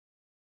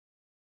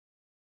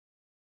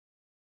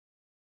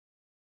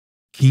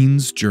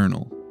Keen's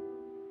Journal.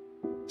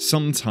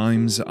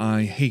 Sometimes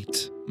I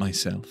hate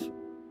myself.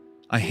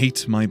 I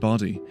hate my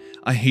body.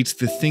 I hate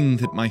the thing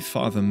that my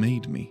father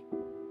made me.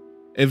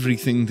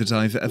 Everything that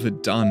I've ever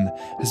done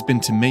has been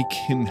to make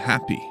him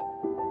happy,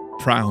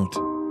 proud.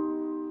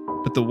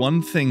 But the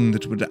one thing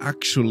that would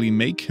actually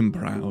make him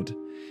proud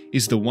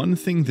is the one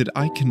thing that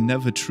I can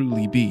never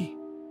truly be.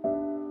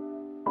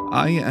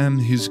 I am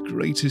his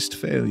greatest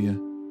failure.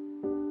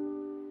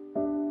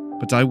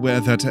 But I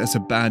wear that as a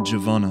badge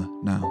of honor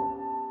now.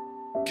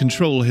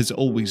 Control has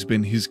always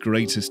been his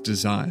greatest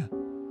desire.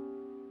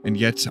 And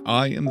yet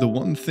I am the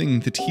one thing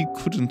that he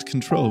couldn't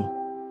control,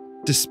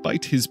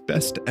 despite his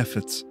best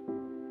efforts.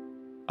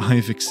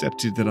 I've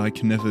accepted that I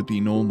can never be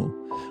normal.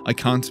 I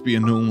can't be a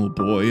normal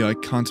boy. I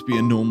can't be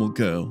a normal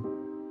girl.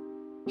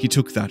 He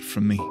took that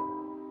from me.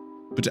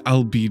 But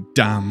I'll be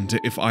damned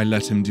if I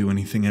let him do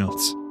anything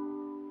else.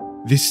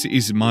 This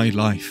is my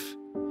life,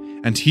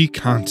 and he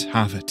can't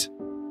have it.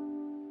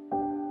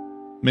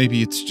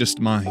 Maybe it's just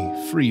my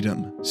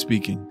freedom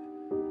speaking,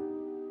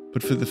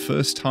 but for the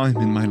first time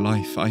in my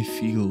life, I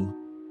feel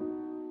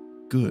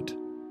good.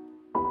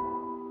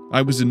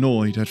 I was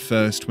annoyed at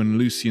first when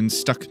Lucien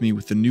stuck me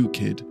with the new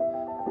kid,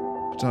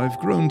 but I've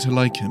grown to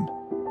like him.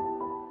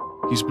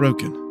 He's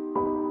broken,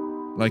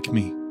 like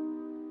me.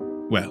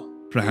 Well,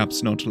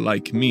 perhaps not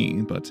like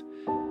me, but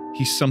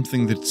he's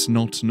something that's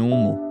not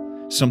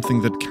normal,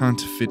 something that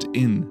can't fit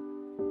in.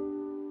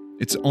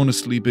 It's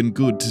honestly been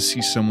good to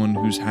see someone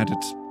who's had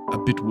it a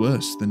bit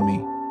worse than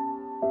me.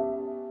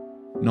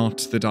 Not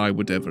that I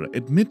would ever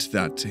admit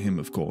that to him,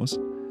 of course.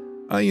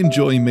 I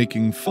enjoy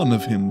making fun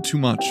of him too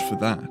much for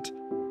that.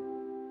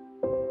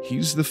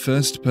 He's the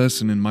first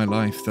person in my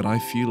life that I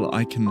feel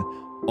I can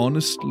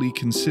honestly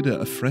consider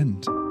a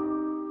friend.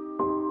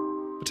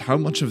 But how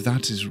much of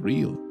that is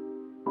real?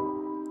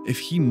 If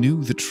he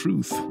knew the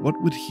truth,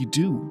 what would he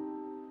do?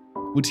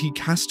 Would he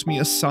cast me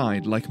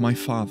aside like my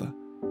father?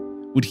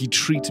 Would he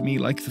treat me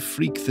like the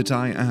freak that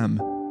I am?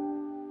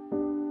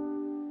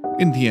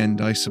 In the end,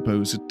 I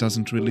suppose it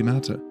doesn't really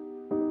matter.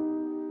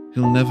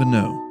 He'll never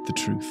know the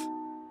truth.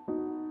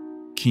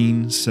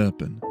 Keen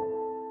Serpent.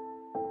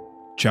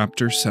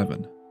 Chapter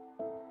 7.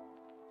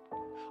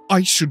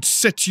 I should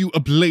set you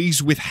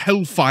ablaze with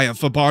hellfire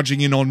for barging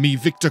in on me,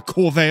 Victor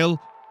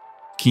Corveil!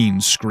 Keen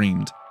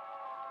screamed.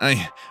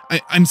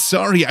 I'm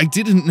sorry, I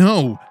didn't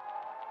know,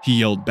 he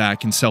yelled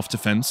back in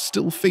self-defense,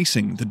 still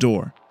facing the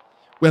door.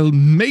 Well,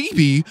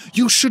 maybe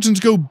you shouldn't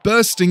go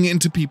bursting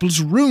into people's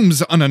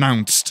rooms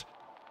unannounced.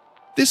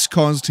 This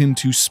caused him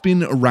to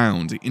spin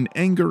around in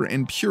anger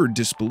and pure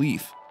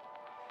disbelief.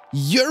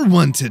 You're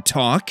one to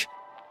talk,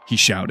 he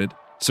shouted,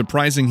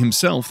 surprising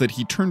himself that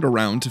he turned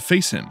around to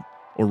face him,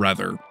 or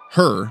rather,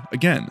 her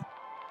again.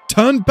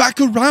 Turn back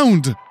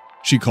around,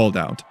 she called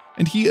out,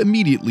 and he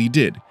immediately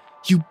did.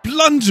 You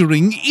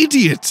blundering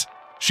idiot,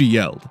 she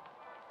yelled.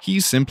 He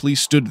simply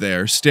stood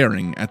there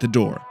staring at the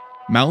door,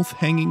 mouth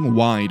hanging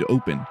wide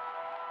open.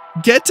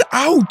 Get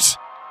out!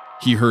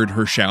 He heard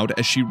her shout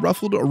as she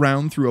ruffled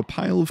around through a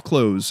pile of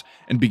clothes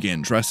and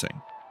began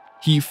dressing.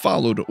 He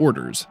followed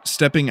orders,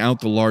 stepping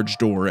out the large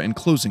door and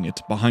closing it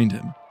behind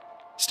him,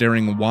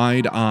 staring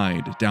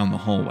wide-eyed down the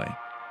hallway.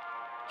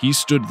 He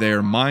stood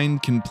there,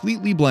 mind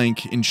completely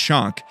blank in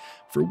shock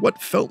for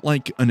what felt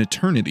like an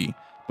eternity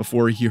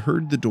before he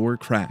heard the door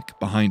crack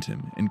behind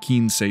him and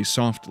Keen say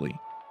softly,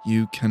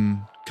 You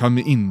can come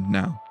in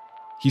now.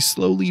 He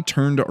slowly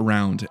turned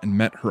around and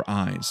met her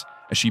eyes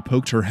as she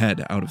poked her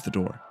head out of the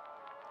door.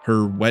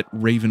 Her wet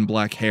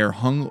raven-black hair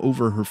hung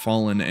over her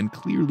fallen and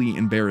clearly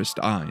embarrassed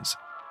eyes.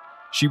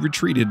 She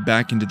retreated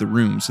back into the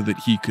room so that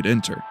he could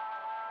enter.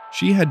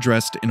 She had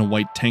dressed in a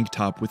white tank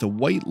top with a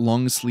white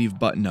long-sleeve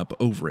button-up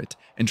over it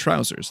and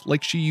trousers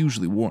like she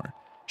usually wore.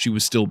 She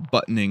was still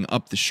buttoning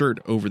up the shirt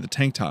over the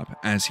tank top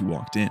as he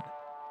walked in.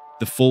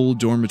 The full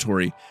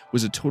dormitory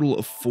was a total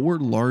of 4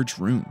 large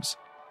rooms.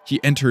 He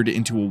entered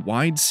into a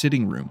wide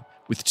sitting room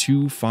with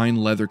 2 fine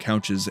leather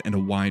couches and a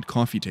wide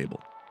coffee table.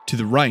 To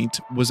the right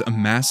was a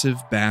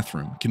massive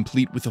bathroom,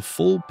 complete with a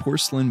full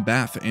porcelain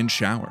bath and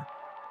shower.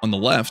 On the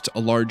left, a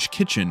large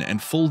kitchen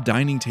and full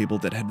dining table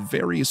that had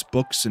various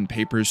books and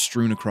papers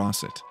strewn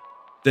across it.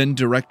 Then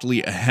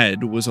directly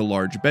ahead was a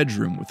large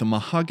bedroom with a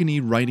mahogany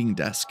writing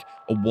desk,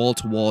 a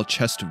wall-to-wall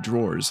chest of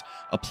drawers,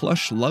 a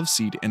plush love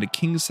seat, and a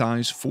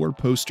king-size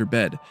 4-poster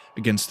bed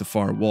against the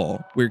far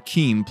wall, where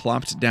Keen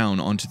plopped down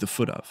onto the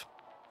foot of.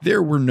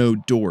 There were no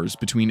doors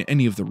between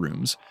any of the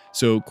rooms,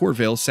 so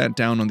Corveil sat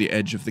down on the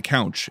edge of the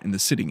couch in the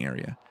sitting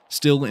area,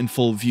 still in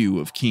full view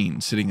of Keen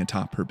sitting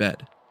atop her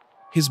bed.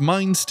 His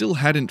mind still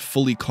hadn't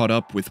fully caught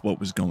up with what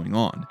was going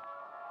on.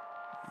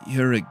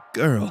 You're a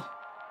girl,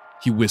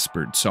 he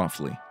whispered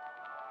softly.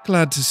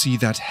 Glad to see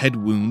that head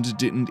wound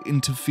didn't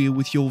interfere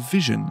with your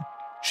vision,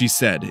 she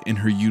said in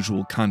her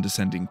usual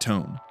condescending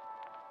tone.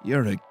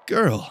 You're a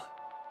girl,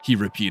 he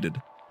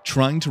repeated,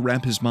 trying to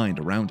wrap his mind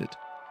around it.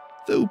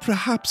 Though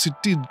perhaps it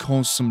did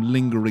cause some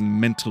lingering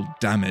mental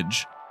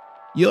damage.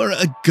 You're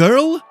a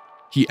girl?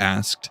 He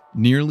asked,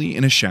 nearly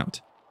in a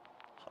shout.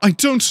 I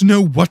don't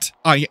know what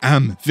I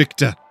am,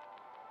 Victor.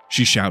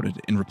 she shouted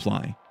in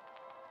reply.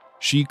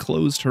 She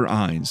closed her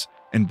eyes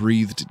and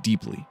breathed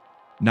deeply,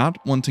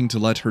 not wanting to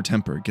let her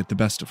temper get the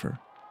best of her.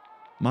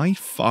 My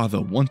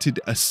father wanted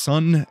a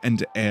son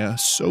and heir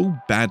so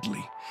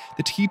badly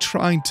that he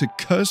tried to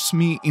curse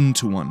me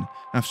into one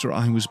after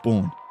I was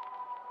born.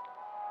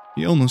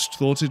 He almost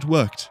thought it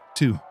worked,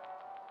 too.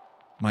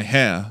 My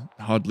hair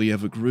hardly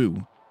ever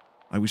grew.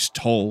 I was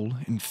tall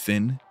and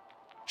thin,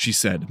 she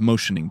said,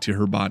 motioning to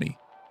her body.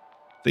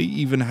 They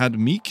even had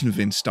me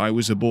convinced I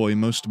was a boy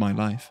most of my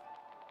life.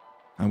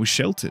 I was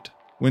sheltered,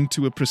 went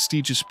to a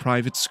prestigious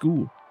private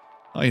school.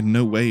 I had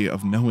no way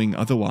of knowing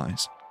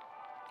otherwise.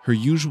 Her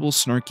usual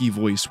snarky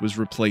voice was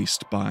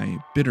replaced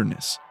by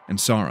bitterness and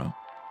sorrow.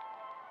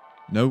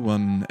 No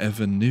one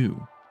ever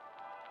knew.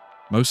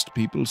 Most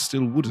people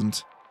still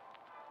wouldn't.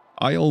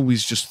 I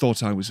always just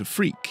thought I was a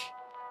freak,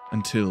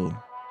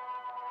 until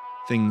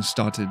things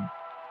started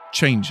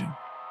changing.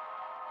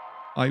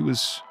 I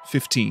was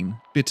 15,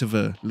 bit of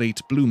a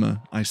late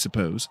bloomer, I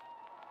suppose.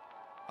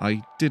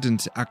 I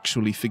didn't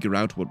actually figure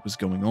out what was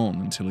going on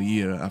until a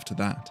year after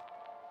that.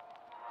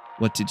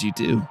 What did you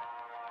do?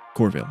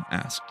 Corveil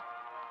asked.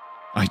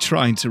 I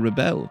tried to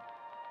rebel.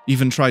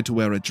 Even tried to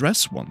wear a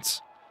dress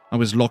once. I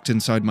was locked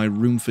inside my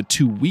room for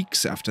 2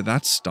 weeks after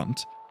that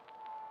stunt.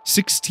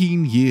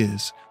 16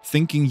 years,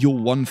 thinking you're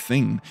one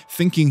thing,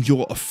 thinking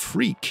you're a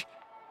freak.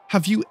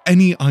 Have you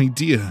any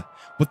idea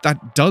what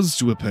that does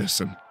to a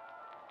person?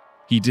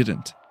 He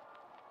didn't.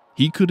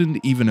 He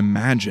couldn't even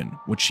imagine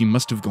what she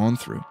must have gone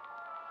through.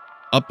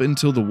 Up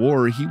until the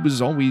war, he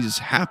was always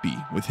happy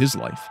with his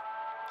life.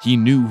 He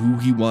knew who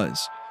he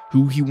was,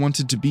 who he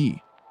wanted to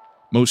be.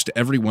 Most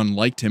everyone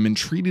liked him and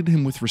treated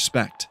him with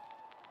respect.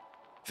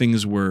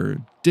 Things were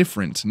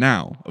different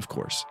now, of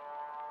course.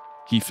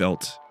 He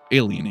felt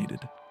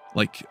alienated,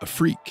 like a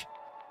freak.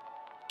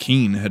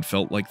 Keen had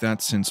felt like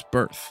that since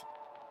birth.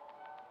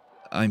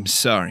 I'm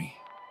sorry,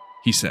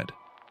 he said.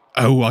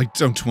 Oh, I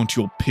don't want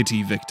your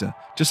pity, Victor,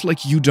 just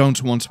like you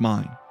don't want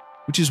mine,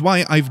 which is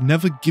why I've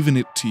never given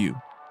it to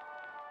you.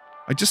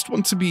 I just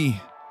want to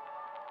be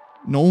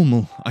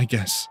normal, I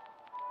guess.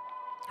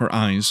 Her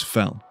eyes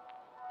fell.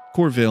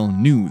 Corveil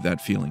knew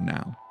that feeling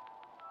now.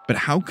 But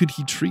how could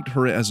he treat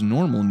her as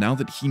normal now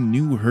that he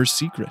knew her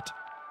secret?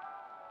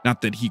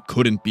 Not that he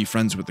couldn't be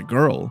friends with a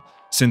girl.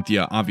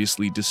 Cynthia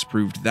obviously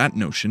disproved that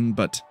notion,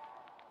 but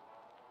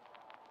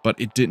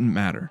it didn't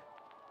matter.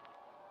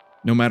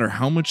 No matter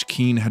how much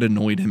Keen had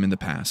annoyed him in the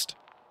past,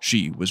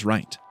 she was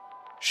right.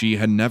 She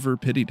had never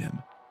pitied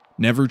him,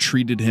 never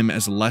treated him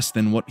as less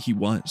than what he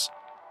was.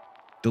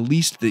 The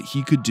least that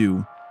he could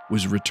do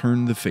was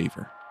return the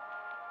favor.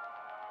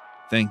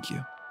 Thank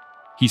you,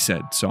 he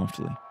said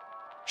softly.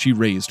 She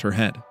raised her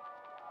head.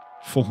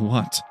 For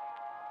what?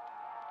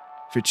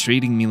 For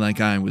treating me like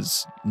I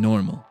was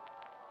normal,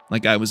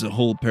 like I was a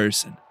whole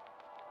person.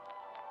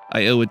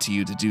 I owe it to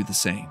you to do the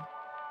same.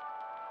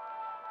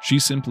 She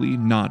simply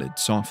nodded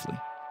softly.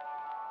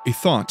 A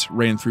thought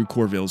ran through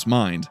Corveil's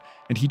mind,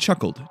 and he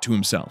chuckled to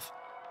himself,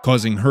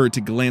 causing her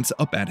to glance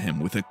up at him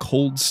with a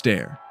cold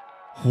stare.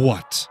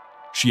 What?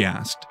 She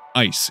asked,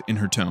 ice in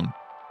her tone.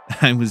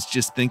 I was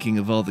just thinking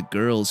of all the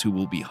girls who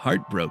will be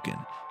heartbroken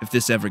if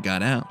this ever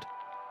got out,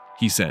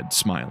 he said,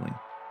 smiling.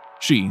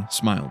 She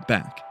smiled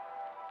back.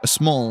 A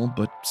small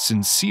but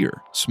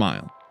sincere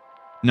smile,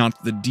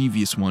 not the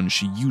devious one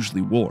she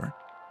usually wore.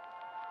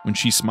 When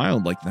she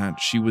smiled like that,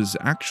 she was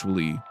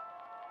actually...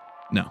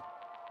 No,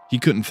 he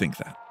couldn't think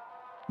that.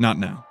 Not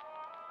now.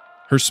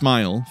 Her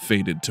smile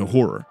faded to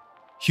horror.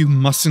 You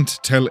mustn't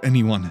tell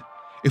anyone.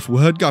 If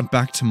word got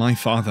back to my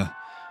father,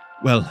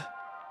 well,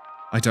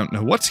 I don't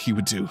know what he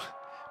would do,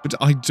 but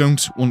I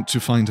don't want to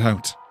find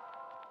out.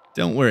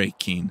 Don't worry,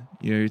 Keen.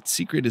 Your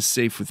secret is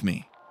safe with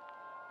me.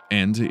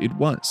 And it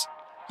was.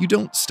 You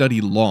don't study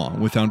law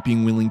without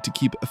being willing to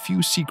keep a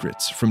few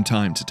secrets from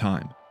time to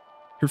time.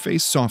 Her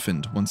face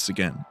softened once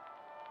again.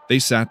 They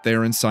sat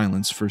there in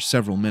silence for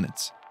several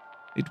minutes.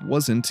 It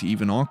wasn't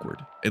even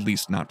awkward, at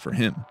least not for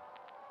him.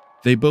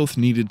 They both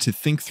needed to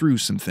think through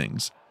some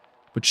things,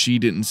 but she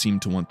didn't seem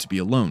to want to be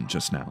alone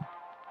just now.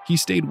 He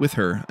stayed with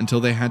her until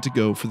they had to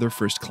go for their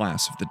first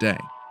class of the day,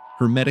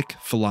 Hermetic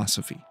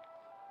Philosophy.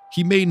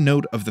 He made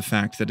note of the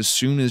fact that as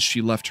soon as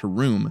she left her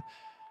room,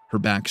 her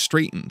back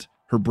straightened,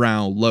 her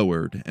brow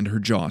lowered, and her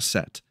jaw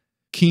set.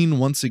 Keen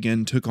once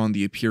again took on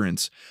the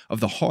appearance of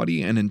the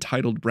haughty and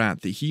entitled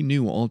brat that he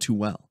knew all too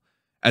well,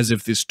 as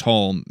if this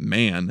tall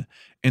man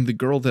and the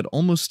girl that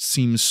almost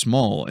seemed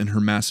small in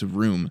her massive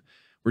room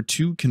were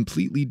two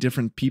completely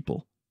different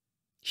people.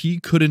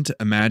 He couldn't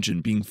imagine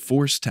being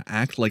forced to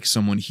act like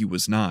someone he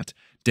was not,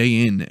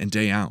 day in and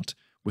day out,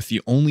 with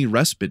the only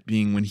respite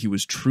being when he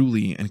was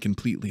truly and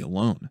completely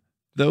alone.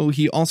 Though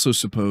he also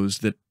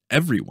supposed that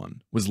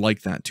everyone was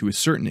like that to a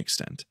certain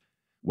extent,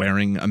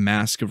 wearing a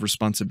mask of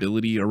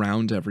responsibility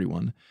around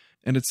everyone,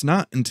 and it's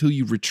not until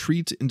you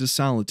retreat into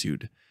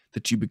solitude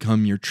that you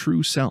become your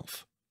true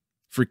self.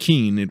 For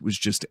Keen, it was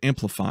just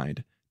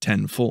amplified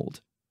tenfold.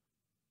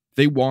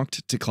 They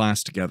walked to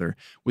class together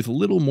with a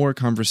little more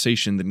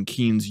conversation than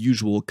Keen's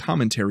usual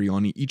commentary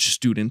on each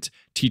student,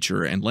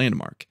 teacher, and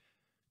landmark.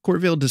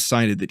 Corveil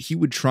decided that he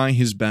would try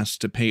his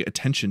best to pay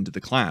attention to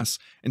the class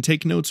and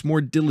take notes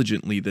more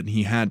diligently than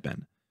he had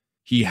been.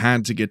 He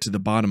had to get to the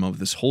bottom of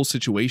this whole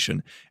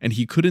situation, and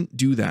he couldn't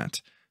do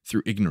that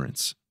through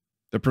ignorance.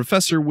 The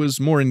professor was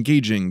more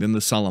engaging than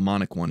the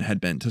Solomonic one had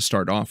been to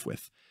start off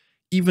with,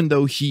 even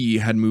though he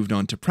had moved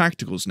on to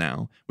practicals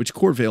now, which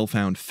Corveil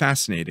found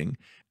fascinating,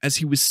 as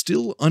he was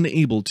still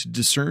unable to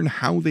discern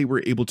how they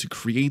were able to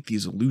create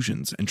these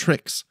illusions and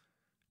tricks.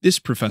 This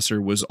professor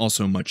was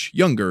also much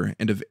younger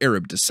and of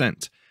Arab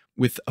descent,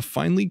 with a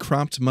finely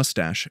cropped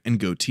mustache and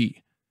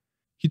goatee.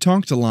 He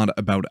talked a lot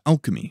about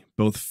alchemy,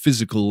 both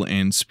physical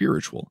and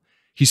spiritual.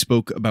 He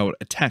spoke about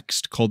a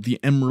text called the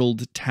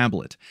Emerald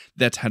Tablet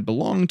that had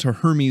belonged to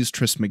Hermes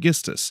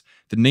Trismegistus,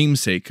 the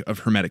namesake of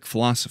Hermetic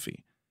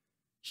philosophy.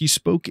 He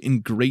spoke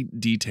in great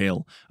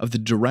detail of the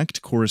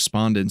direct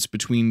correspondence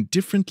between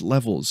different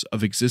levels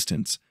of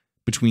existence,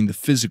 between the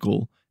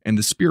physical and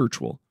the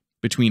spiritual,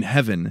 between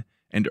heaven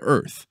and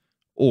earth,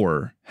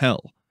 or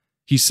hell.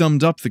 He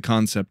summed up the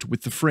concept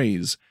with the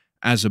phrase,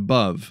 "as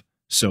above,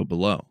 so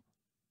below."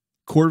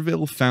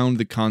 Corveil found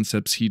the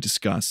concepts he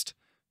discussed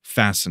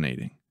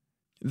fascinating,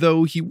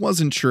 though he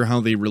wasn't sure how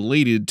they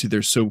related to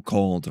their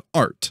so-called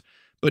art,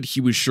 but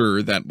he was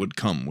sure that would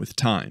come with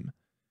time.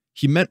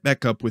 He met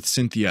back up with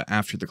Cynthia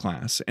after the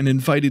class and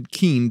invited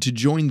Keen to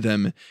join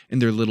them in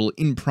their little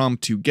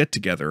impromptu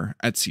get-together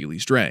at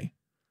Seeley's Dray.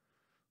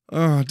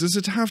 Does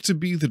it have to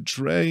be the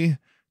Dray?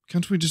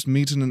 Can't we just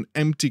meet in an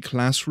empty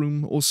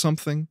classroom or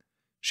something?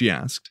 She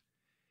asked.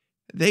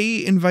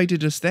 They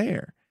invited us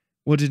there.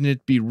 Wouldn't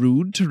it be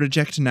rude to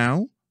reject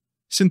now?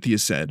 Cynthia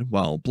said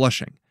while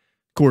blushing.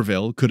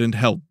 Corveil couldn't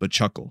help but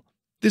chuckle.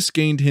 This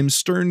gained him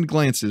stern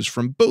glances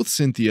from both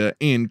Cynthia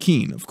and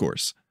Keen, of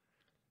course.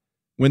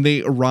 When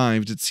they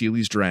arrived at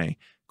Seeley's Dray,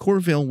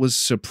 Corveil was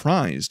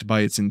surprised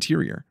by its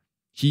interior.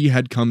 He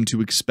had come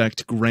to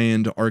expect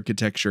grand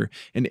architecture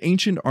and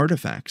ancient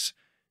artifacts.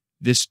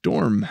 This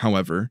dorm,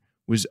 however,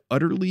 was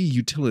utterly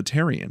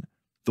utilitarian.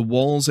 The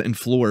walls and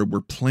floor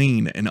were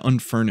plain and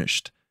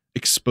unfurnished.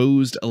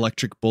 Exposed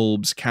electric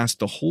bulbs cast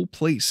the whole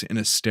place in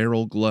a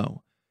sterile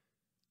glow.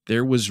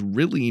 There was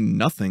really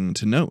nothing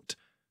to note.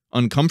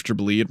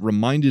 Uncomfortably, it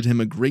reminded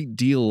him a great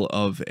deal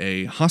of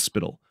a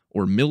hospital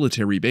or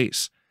military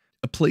base,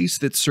 a place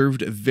that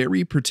served a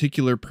very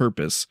particular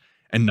purpose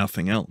and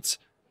nothing else.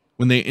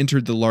 When they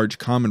entered the large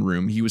common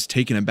room, he was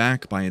taken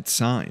aback by its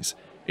size.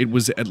 It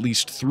was at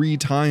least 3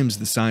 times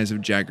the size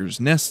of Jagger's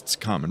Nest's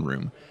common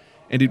room,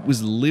 and it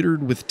was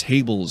littered with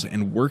tables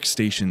and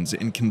workstations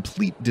in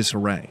complete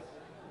disarray.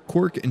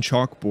 Cork and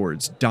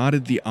chalkboards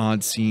dotted the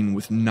odd scene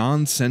with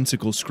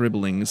nonsensical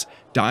scribblings,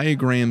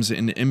 diagrams,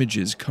 and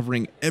images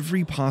covering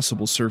every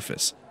possible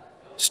surface.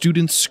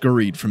 Students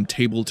scurried from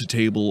table to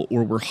table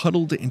or were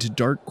huddled into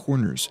dark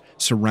corners,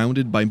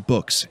 surrounded by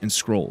books and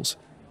scrolls.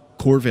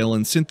 Corveil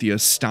and Cynthia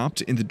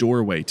stopped in the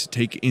doorway to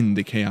take in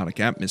the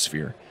chaotic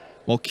atmosphere,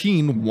 while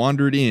Keen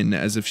wandered in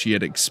as if she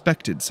had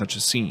expected such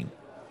a scene.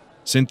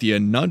 Cynthia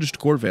nudged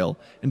Corveil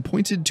and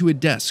pointed to a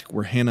desk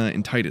where Hannah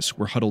and Titus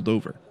were huddled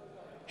over.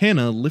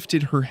 Hannah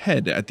lifted her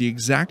head at the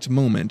exact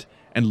moment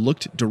and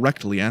looked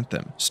directly at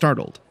them,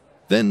 startled,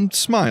 then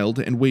smiled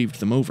and waved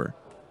them over.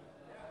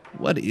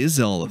 "What is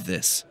all of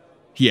this?"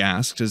 he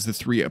asked as the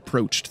 3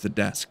 approached the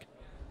desk.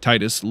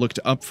 Titus looked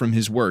up from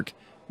his work,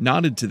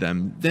 nodded to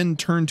them, then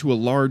turned to a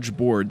large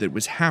board that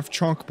was half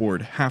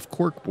chalkboard, half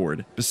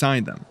corkboard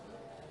beside them.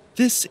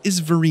 "This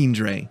is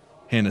Verindre,"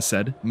 Hannah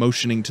said,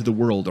 motioning to the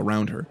world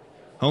around her.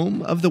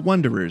 "Home of the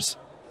Wanderers."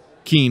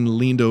 Keen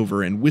leaned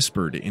over and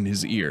whispered in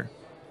his ear.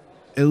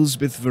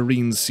 Elsbeth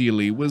Vereen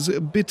Seeley was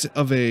a bit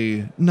of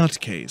a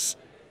nutcase,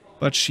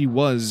 but she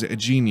was a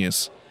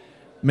genius.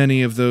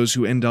 Many of those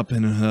who end up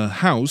in her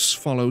house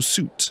follow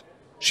suit,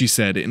 she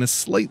said in a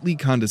slightly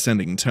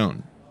condescending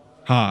tone.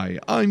 "Hi,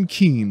 I'm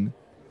Keen,"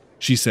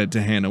 she said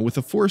to Hannah with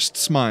a forced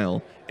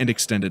smile and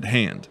extended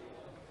hand.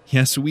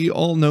 "Yes, we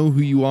all know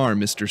who you are,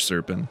 Mr.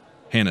 Serpin,"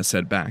 Hannah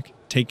said back,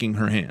 taking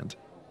her hand.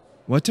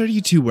 "What are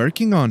you 2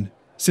 working on?"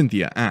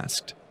 Cynthia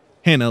asked.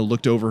 Hannah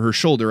looked over her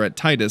shoulder at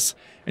Titus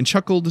and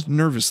chuckled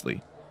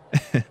nervously.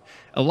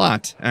 "A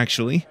lot,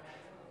 actually.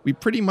 We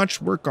pretty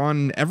much work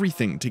on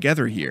everything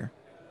together here.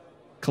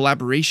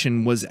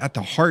 Collaboration was at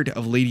the heart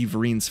of Lady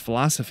Vereen's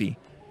philosophy.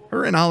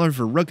 Her and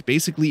Oliver Rook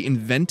basically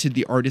invented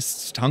the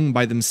artist's tongue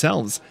by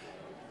themselves.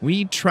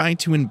 We try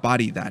to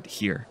embody that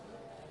here."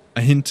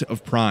 A hint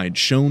of pride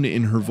shone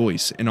in her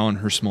voice and on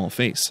her small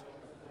face.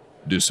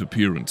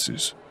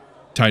 "Disappearances,"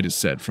 Titus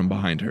said from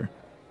behind her.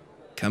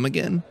 "Come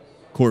again?"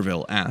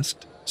 Corveil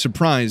asked,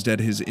 surprised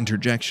at his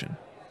interjection.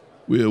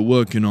 "We're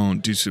working on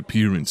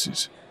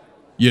disappearances.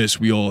 Yes,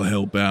 we all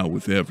help out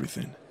with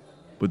everything,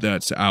 but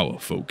that's our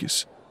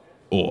focus.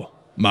 Or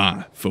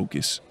my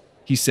focus,"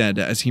 he said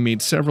as he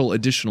made several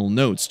additional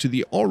notes to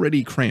the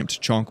already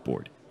cramped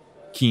chalkboard.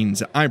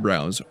 Keen's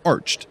eyebrows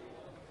arched.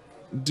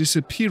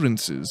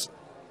 "Disappearances?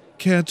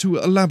 Care to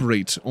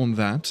elaborate on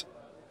that?"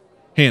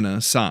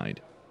 Hannah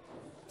sighed.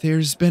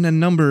 "There's been a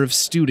number of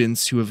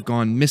students who have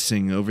gone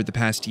missing over the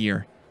past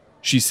year,"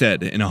 she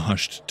said in a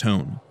hushed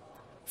tone.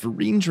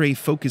 Verindre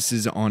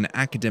focuses on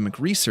academic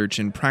research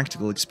and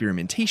practical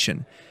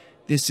experimentation.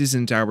 This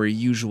isn't our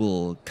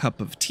usual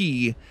cup of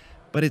tea,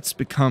 but it's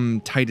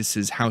become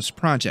Titus's house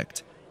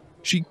project."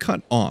 She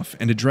cut off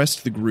and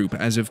addressed the group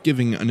as if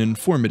giving an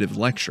informative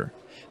lecture.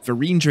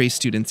 Verindre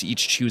students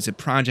each choose a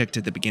project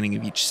at the beginning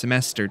of each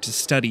semester to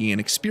study and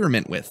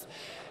experiment with.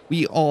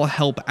 We all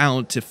help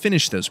out to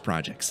finish those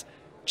projects.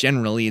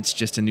 Generally, it's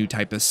just a new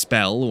type of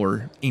spell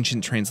or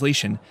ancient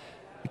translation.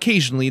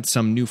 Occasionally, it's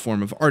some new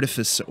form of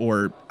artifice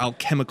or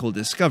alchemical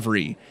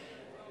discovery.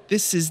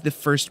 This is the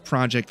first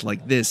project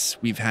like this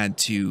we've had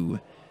to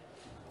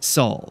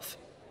solve.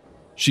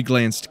 She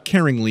glanced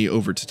caringly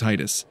over to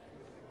Titus.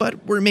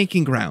 "But we're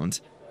making ground."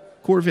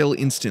 Corveil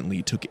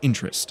instantly took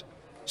interest.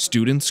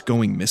 Students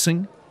going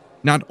missing?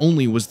 Not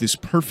only was this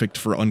perfect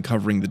for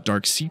uncovering the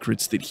dark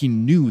secrets that he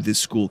knew this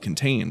school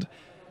contained,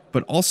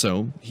 but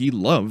also he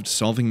loved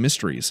solving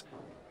mysteries.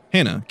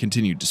 Hannah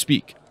continued to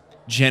speak.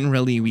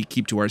 "Generally, we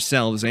keep to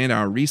ourselves and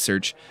our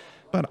research,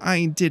 but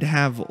I did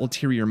have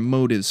ulterior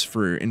motives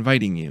for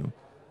inviting you,"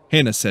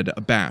 Hannah said,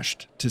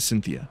 abashed, to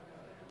Cynthia.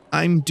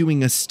 "I'm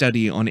doing a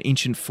study on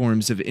ancient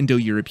forms of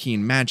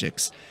Indo-European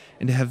magics,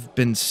 and have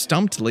been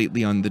stumped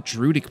lately on the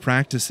druidic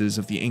practices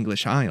of the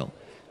English Isle.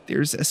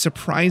 There's a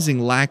surprising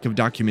lack of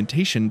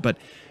documentation, but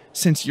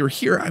since you're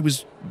here, I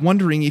was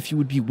wondering if you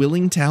would be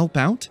willing to help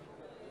out?"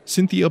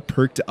 Cynthia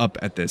perked up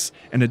at this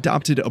and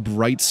adopted a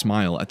bright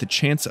smile at the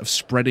chance of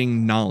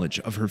spreading knowledge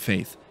of her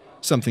faith,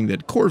 something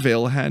that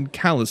Corveil had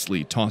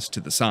callously tossed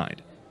to the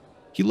side.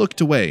 He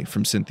looked away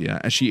from Cynthia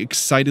as she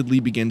excitedly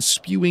began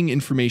spewing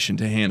information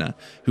to Hannah,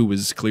 who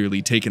was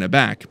clearly taken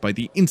aback by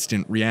the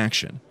instant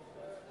reaction.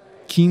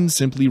 Keen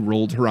simply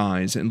rolled her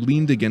eyes and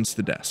leaned against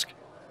the desk.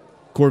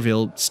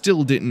 Corveil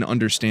still didn't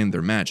understand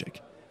their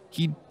magic.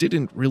 He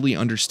didn't really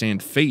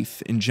understand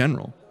faith in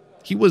general.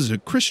 He was a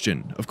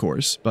Christian, of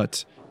course,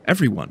 but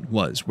everyone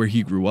was where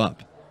he grew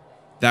up.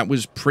 That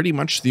was pretty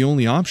much the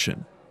only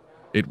option.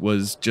 It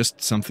was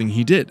just something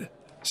he did,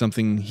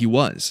 something he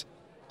was,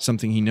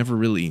 something he never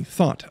really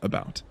thought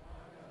about.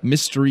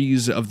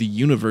 Mysteries of the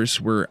universe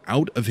were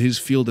out of his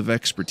field of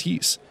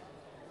expertise,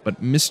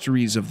 but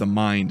mysteries of the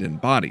mind and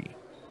body,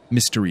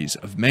 mysteries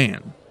of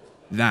man,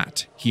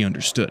 that he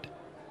understood.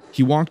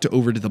 He walked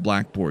over to the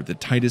blackboard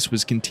that Titus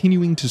was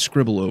continuing to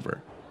scribble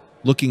over,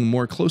 looking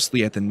more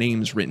closely at the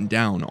names written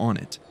down on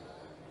it.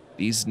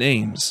 "These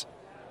names,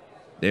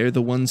 they're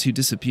the ones who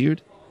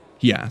disappeared?"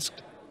 he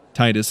asked.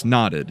 Titus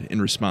nodded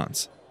in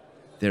response.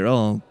 "They're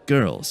all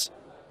girls,"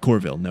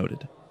 Corveil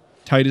noted.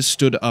 Titus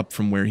stood up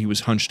from where he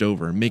was hunched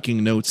over,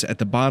 making notes at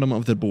the bottom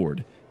of the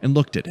board, and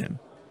looked at him.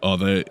 "Are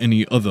there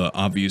any other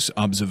obvious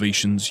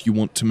observations you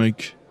want to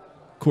make?"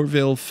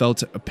 Corveil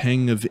felt a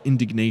pang of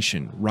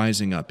indignation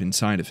rising up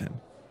inside of him.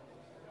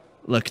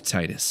 "Look,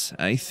 Titus,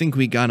 I think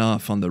we got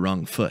off on the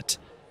wrong foot.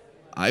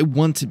 I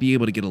want to be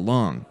able to get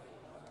along."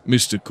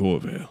 "Mr.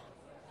 Corveil,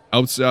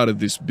 outside of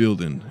this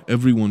building,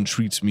 everyone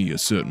treats me a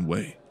certain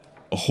way.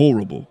 A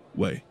horrible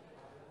way,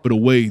 but a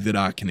way that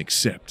I can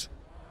accept,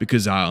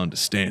 because I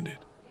understand it.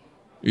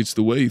 It's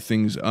the way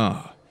things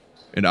are,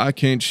 and I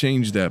can't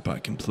change that by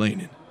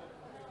complaining.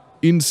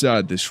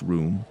 Inside this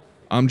room,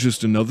 I'm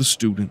just another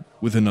student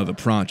with another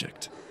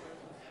project.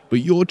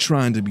 But you're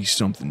trying to be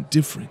something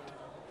different,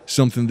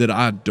 something that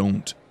I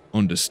don't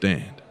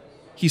understand,"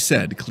 he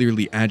said,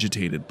 clearly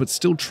agitated but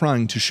still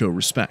trying to show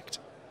respect.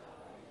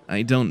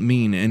 "I don't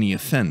mean any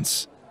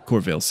offense,"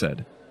 Corveil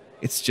said.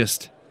 "It's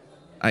just,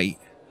 I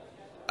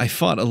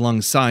fought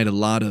alongside a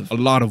lot of..." "A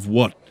lot of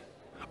what?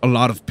 A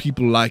lot of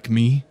people like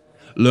me?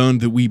 Learn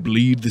that we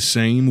bleed the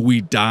same, we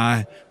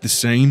die the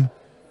same?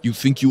 You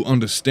think you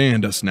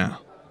understand us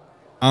now?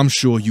 I'm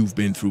sure you've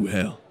been through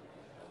hell.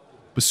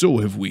 But so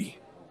have we.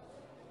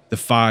 The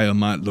fire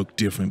might look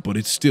different, but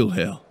it's still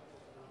hell.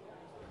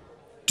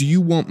 Do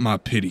you want my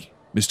pity,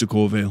 Mr.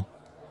 Corveil?"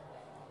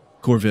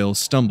 Corveil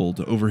stumbled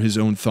over his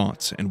own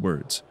thoughts and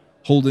words,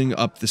 holding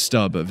up the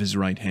stub of his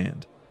right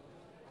hand.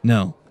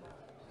 "No."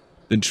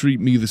 "Then treat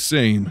me the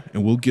same,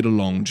 and we'll get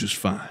along just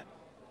fine."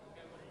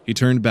 He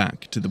turned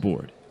back to the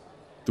board.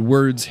 The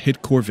words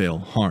hit Corveil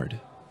hard,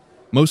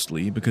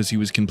 mostly because he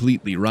was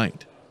completely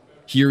right.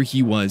 Here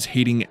he was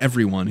hating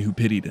everyone who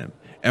pitied him,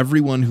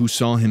 everyone who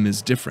saw him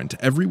as different,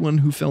 everyone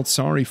who felt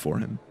sorry for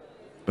him.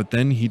 But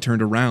then he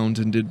turned around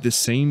and did the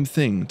same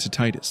thing to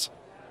Titus,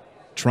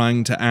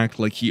 trying to act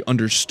like he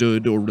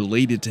understood or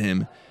related to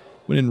him,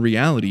 when in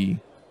reality,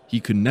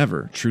 he could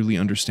never truly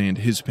understand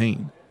his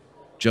pain,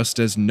 just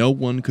as no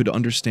one could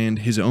understand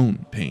his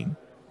own pain.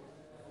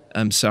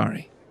 "I'm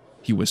sorry,"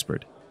 he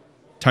whispered.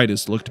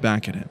 Titus looked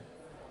back at him.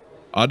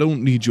 "I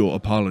don't need your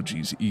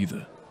apologies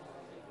either."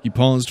 He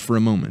paused for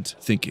a moment,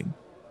 thinking.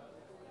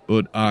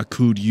 "But I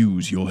could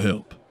use your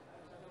help."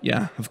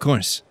 "Yeah, of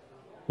course.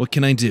 What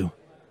can I do?"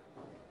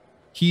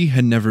 He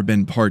had never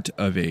been part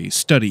of a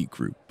study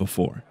group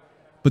before,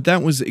 but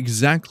that was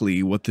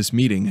exactly what this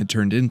meeting had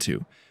turned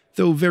into,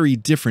 though very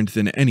different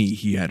than any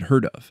he had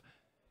heard of.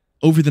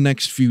 Over the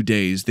next few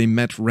days, they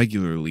met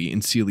regularly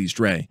in Seely's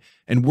Dray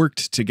and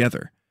worked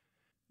together.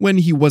 When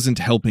he wasn't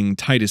helping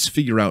Titus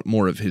figure out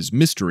more of his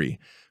mystery,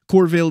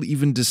 Corveil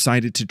even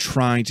decided to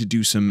try to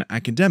do some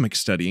academic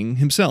studying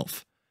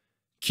himself.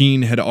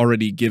 Keen had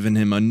already given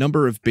him a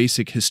number of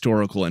basic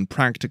historical and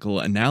practical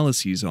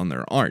analyses on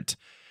their art,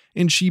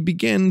 and she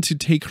began to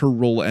take her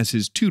role as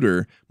his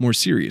tutor more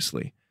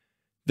seriously.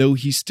 Though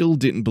he still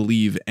didn't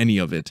believe any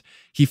of it,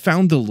 he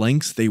found the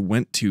lengths they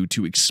went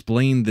to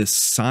explain the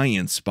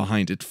science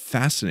behind it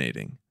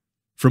fascinating.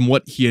 From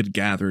what he had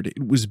gathered,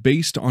 it was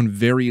based on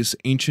various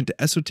ancient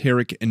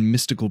esoteric and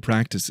mystical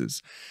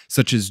practices,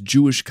 such as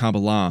Jewish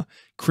Kabbalah,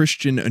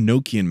 Christian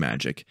Enochian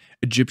magic,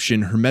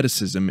 Egyptian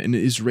Hermeticism, and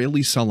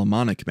Israeli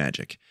Solomonic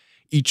magic.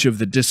 Each of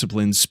the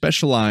disciplines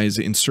specialize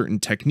in certain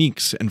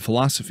techniques and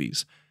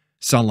philosophies.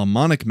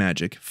 Solomonic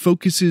magic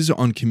focuses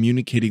on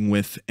communicating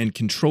with and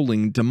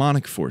controlling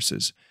demonic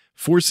forces,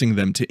 forcing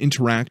them to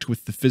interact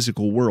with the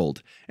physical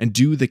world and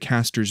do the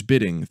caster's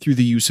bidding through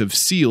the use of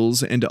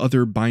seals and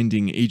other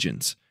binding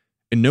agents.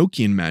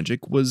 Enochian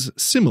magic was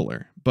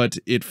similar, but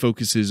it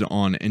focuses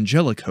on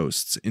angelic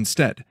hosts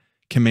instead,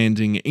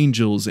 commanding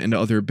angels and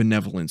other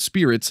benevolent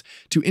spirits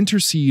to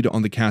intercede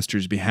on the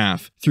caster's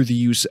behalf through the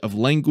use of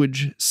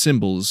language,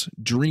 symbols,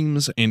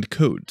 dreams, and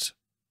codes.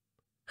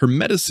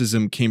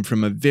 Hermeticism came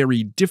from a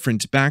very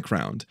different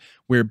background,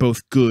 where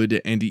both good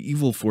and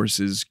evil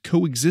forces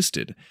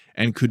coexisted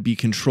and could be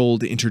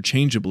controlled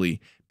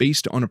interchangeably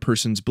based on a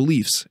person's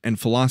beliefs and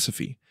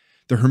philosophy.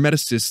 The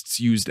Hermeticists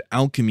used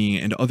alchemy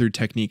and other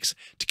techniques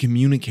to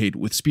communicate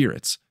with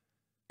spirits.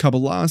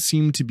 Kabbalah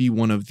seemed to be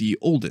one of the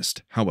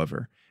oldest,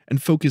 however, and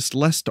focused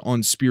less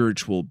on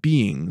spiritual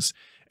beings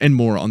and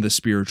more on the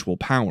spiritual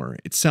power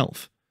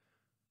itself.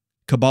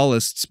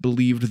 Kabbalists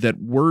believed that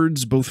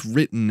words, both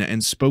written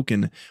and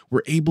spoken,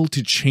 were able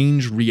to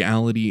change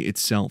reality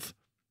itself,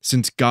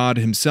 since God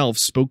himself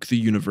spoke the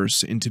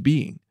universe into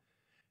being.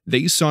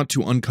 They sought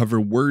to uncover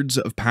words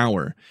of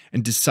power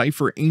and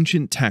decipher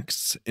ancient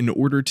texts in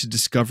order to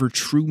discover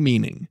true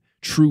meaning,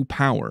 true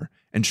power,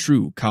 and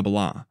true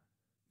Kabbalah.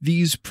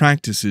 These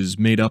practices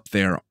made up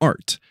their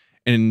art,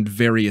 and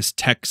various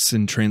texts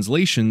and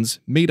translations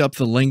made up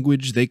the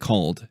language they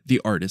called the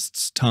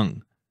artist's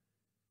tongue.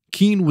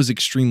 Keen was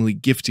extremely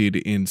gifted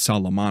in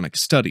Solomonic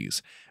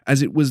studies,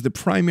 as it was the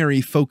primary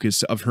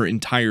focus of her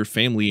entire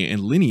family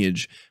and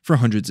lineage for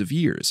hundreds of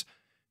years.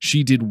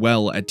 She did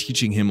well at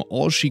teaching him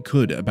all she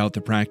could about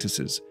the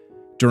practices.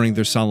 During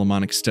their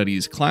Solomonic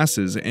studies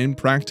classes and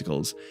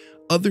practicals,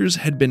 others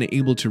had been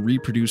able to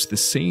reproduce the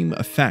same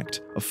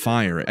effect of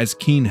fire as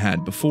Keen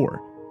had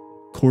before.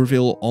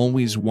 Corveil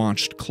always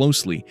watched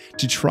closely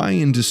to try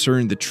and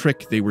discern the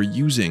trick they were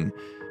using,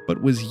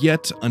 but was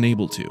yet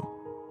unable to.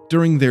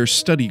 During their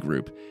study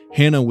group,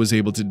 Hannah was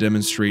able to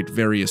demonstrate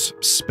various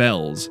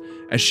spells,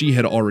 as she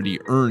had already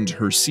earned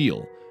her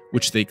seal,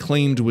 which they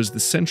claimed was the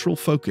central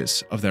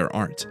focus of their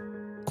art.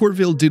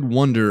 Corveil did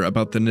wonder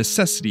about the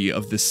necessity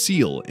of the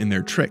seal in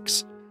their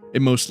tricks.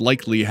 It most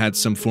likely had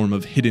some form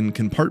of hidden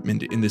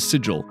compartment in the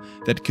sigil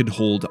that could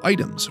hold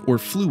items or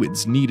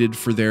fluids needed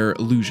for their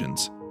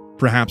illusions.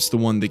 Perhaps the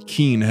one that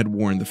Keen had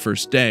worn the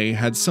first day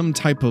had some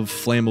type of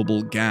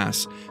flammable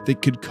gas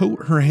that could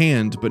coat her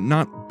hand but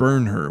not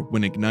burn her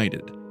when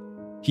ignited.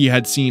 He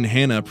had seen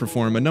Hannah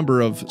perform a number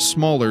of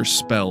smaller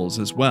spells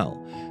as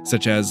well,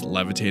 such as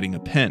levitating a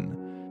pen.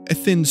 A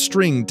thin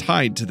string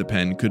tied to the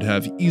pen could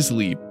have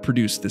easily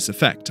produced this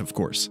effect, of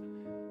course.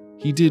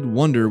 He did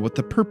wonder what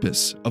the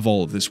purpose of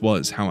all of this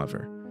was,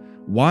 however.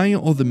 Why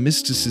all the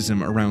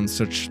mysticism around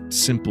such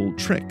simple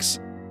tricks?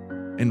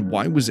 And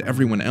why was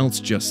everyone else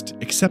just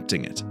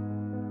accepting it?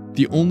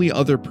 The only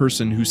other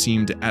person who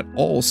seemed at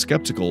all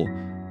skeptical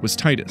was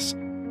Titus,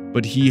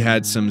 but he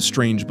had some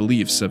strange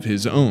beliefs of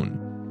his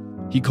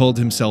own. He called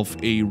himself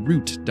a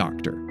root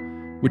doctor,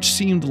 which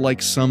seemed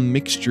like some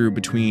mixture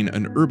between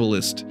an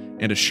herbalist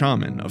and a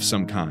shaman of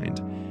some kind,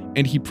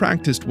 and he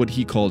practiced what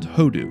he called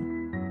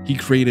hoodoo. He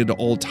created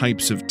all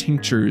types of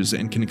tinctures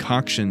and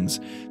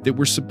concoctions that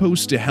were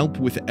supposed to help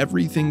with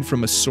everything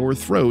from a sore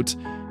throat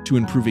to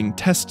improving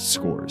test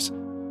scores.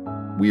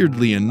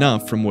 Weirdly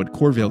enough, from what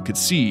Corveil could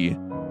see,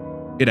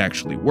 it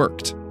actually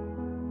worked.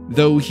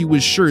 Though he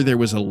was sure there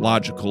was a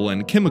logical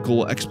and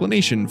chemical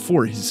explanation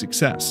for his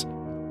success.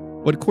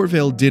 What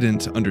Corveil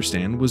didn't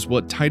understand was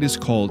what Titus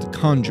called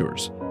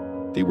conjures.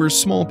 They were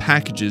small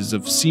packages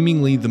of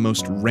seemingly the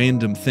most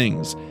random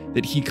things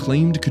that he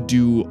claimed could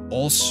do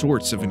all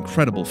sorts of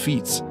incredible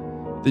feats.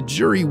 The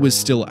jury was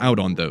still out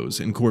on those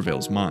in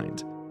Corveil's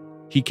mind.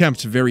 He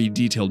kept very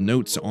detailed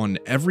notes on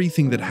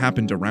everything that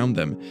happened around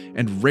them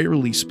and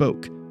rarely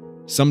spoke.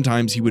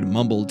 Sometimes he would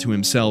mumble to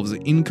himself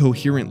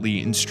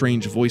incoherently in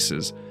strange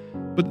voices,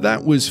 but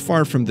that was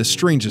far from the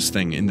strangest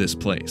thing in this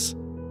place.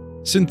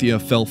 Cynthia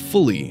fell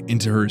fully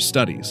into her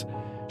studies.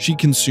 She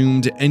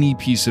consumed any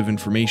piece of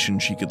information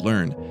she could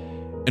learn,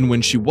 and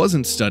when she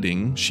wasn't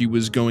studying, she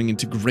was going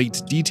into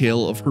great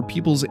detail of her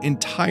people's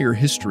entire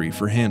history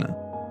for Hannah.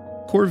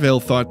 Corveil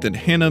thought that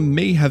Hannah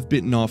may have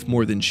bitten off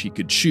more than she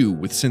could chew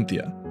with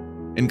Cynthia.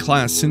 In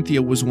class, Cynthia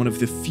was one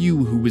of the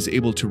few who was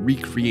able to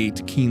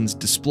recreate Keen's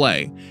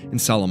display in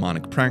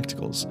Solomonic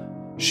practicals.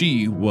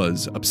 She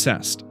was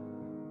obsessed.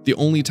 The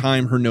only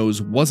time her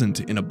nose wasn't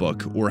in a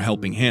book or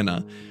helping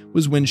Hannah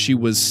was when she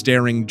was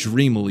staring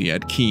dreamily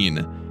at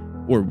Keen,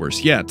 or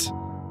worse yet,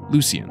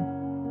 Lucien.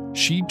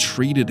 She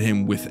treated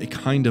him with a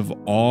kind of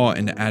awe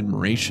and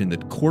admiration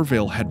that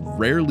Corveil had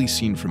rarely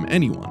seen from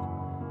anyone.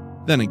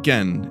 Then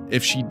again,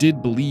 if she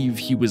did believe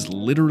he was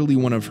literally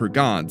one of her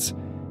gods,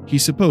 he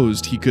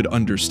supposed he could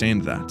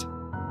understand that.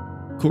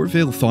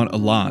 Corveil thought a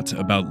lot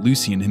about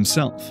Lucien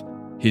himself,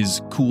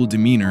 his cool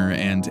demeanor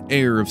and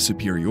air of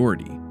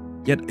superiority,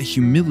 yet a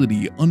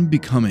humility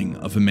unbecoming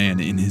of a man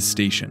in his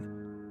station.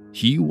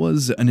 He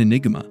was an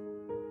enigma.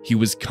 He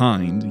was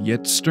kind,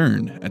 yet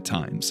stern at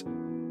times,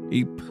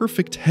 a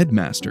perfect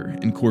headmaster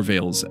in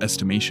Corveil's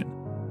estimation.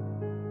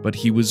 But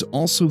he was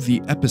also the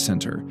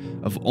epicenter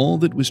of all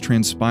that was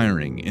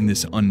transpiring in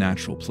this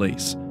unnatural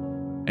place,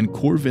 and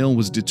Corveil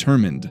was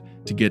determined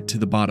to get to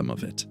the bottom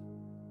of it.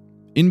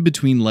 In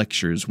between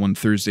lectures one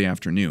Thursday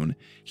afternoon,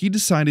 he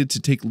decided to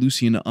take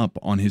Lucien up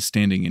on his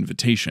standing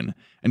invitation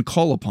and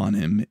call upon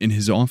him in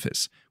his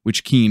office,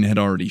 which Keen had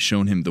already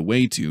shown him the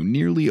way to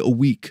nearly a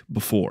week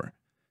before.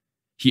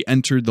 He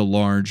entered the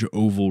large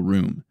oval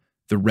room,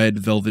 the red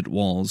velvet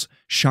walls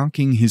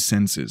shocking his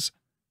senses.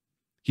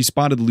 He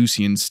spotted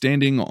Lucien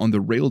standing on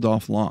the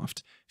railed-off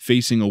loft,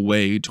 facing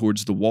away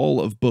towards the wall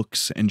of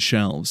books and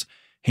shelves,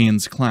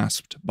 hands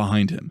clasped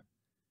behind him.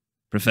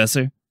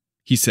 "Professor?"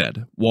 he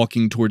said,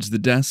 walking towards the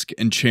desk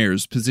and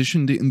chairs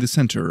positioned in the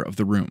center of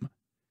the room.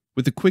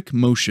 With a quick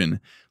motion,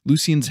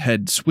 Lucien's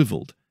head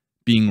swiveled,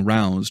 being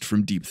roused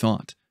from deep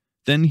thought.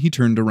 Then he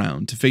turned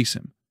around to face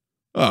him.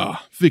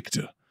 "Ah,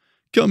 Victor,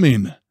 come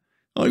in.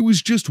 I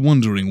was just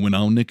wondering when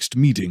our next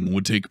meeting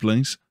would take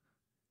place."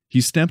 He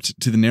stepped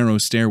to the narrow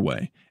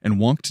stairway and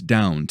walked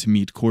down to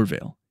meet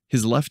Corveil,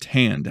 his left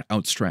hand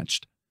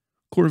outstretched.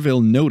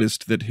 Corveil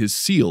noticed that his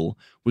seal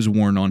was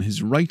worn on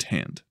his right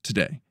hand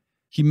today.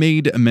 He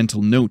made a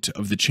mental note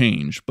of the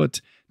change,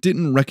 but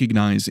didn't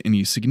recognize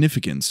any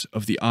significance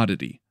of the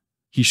oddity.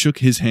 He shook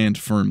his hand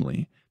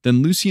firmly,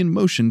 then Lucien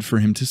motioned for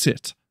him to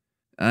sit.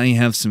 "I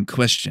have some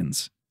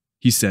questions,"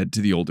 he said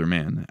to the older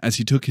man as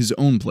he took his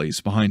own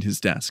place behind his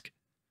desk.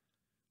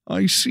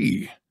 "I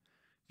see.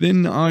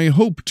 Then I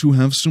hope to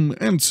have some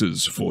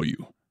answers for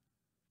you."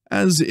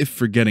 As if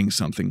forgetting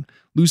something,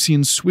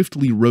 Lucien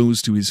swiftly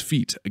rose to his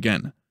feet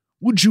again.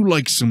 "Would you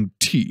like some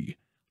tea?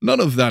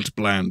 None of that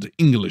bland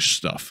English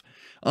stuff.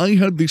 I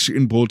had this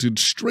imported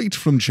straight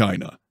from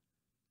China."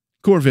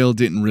 Corveil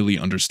didn't really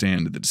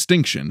understand the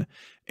distinction,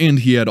 and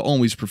he had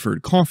always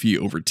preferred coffee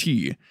over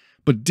tea,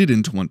 but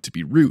didn't want to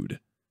be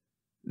rude.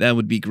 "That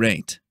would be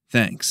great,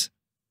 thanks."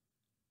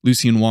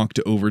 Lucien walked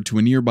over to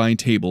a nearby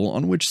table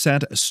on which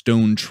sat a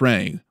stone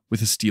tray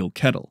with a steel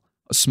kettle,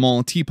 a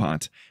small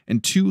teapot,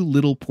 and 2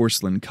 little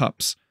porcelain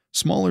cups,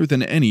 smaller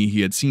than any he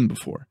had seen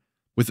before.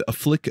 With a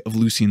flick of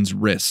Lucien's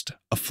wrist,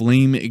 a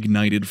flame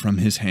ignited from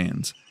his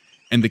hands,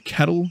 and the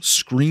kettle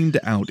screamed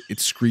out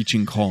its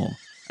screeching call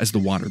as the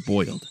water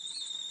boiled.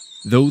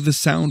 Though the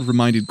sound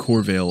reminded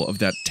Corveil of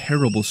that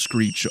terrible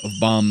screech of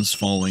bombs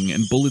falling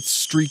and bullets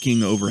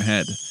streaking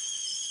overhead,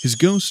 his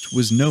ghost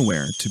was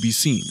nowhere to be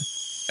seen,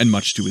 and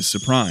much to his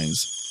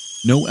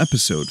surprise, no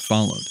episode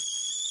followed.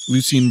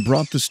 Lucien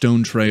brought the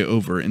stone tray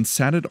over and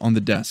sat it on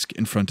the desk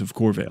in front of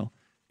Corveil,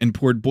 and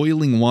poured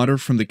boiling water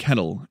from the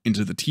kettle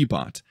into the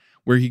teapot,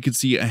 where he could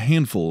see a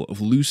handful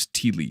of loose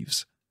tea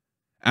leaves.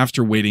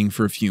 After waiting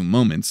for a few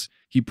moments,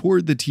 he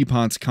poured the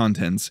teapot's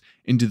contents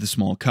into the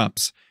small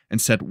cups and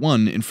set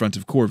one in front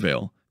of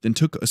Corveil, then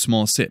took a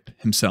small sip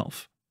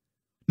himself.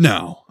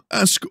 "Now,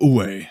 ask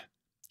away,"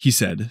 he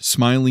said,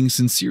 smiling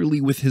sincerely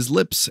with his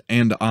lips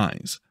and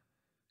eyes.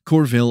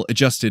 Corveil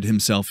adjusted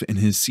himself in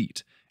his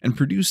seat and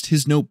produced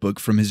his notebook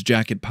from his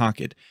jacket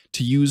pocket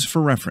to use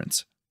for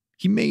reference.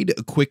 He made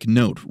a quick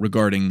note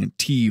regarding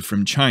tea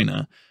from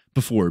China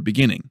before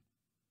beginning.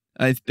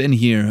 "I've been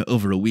here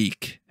over a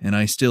week, and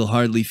I still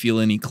hardly feel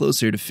any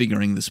closer to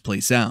figuring this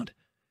place out.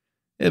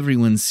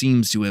 Everyone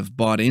seems to have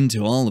bought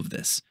into all of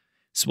this,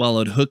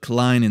 swallowed hook,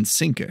 line, and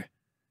sinker.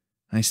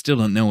 I still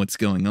don't know what's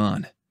going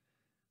on,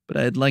 but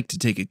I'd like to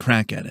take a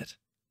crack at it."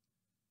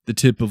 The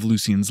tip of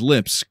Lucien's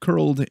lips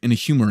curled in a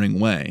humoring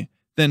way.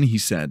 Then he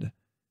said,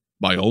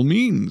 "By all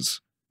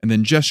means," and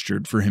then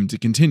gestured for him to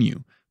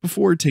continue,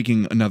 before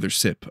taking another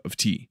sip of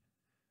tea.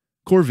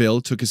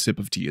 Corveil took a sip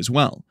of tea as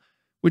well,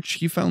 which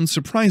he found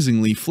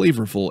surprisingly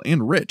flavorful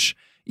and rich,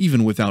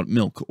 even without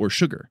milk or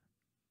sugar.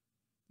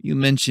 "You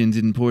mentioned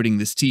importing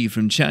this tea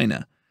from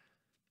China.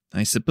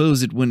 I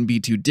suppose it wouldn't be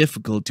too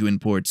difficult to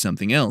import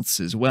something else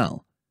as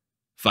well.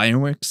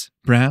 Fireworks,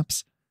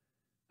 perhaps?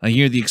 I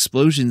hear the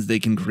explosions they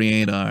can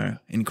create are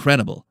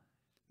incredible.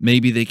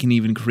 Maybe they can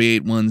even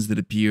create ones that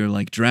appear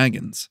like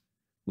dragons,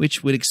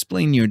 which would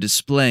explain your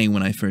display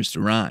when I first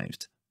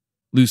arrived."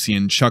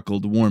 Lucien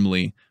chuckled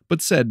warmly,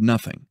 but said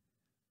nothing.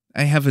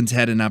 "I haven't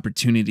had an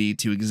opportunity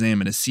to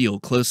examine a seal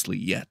closely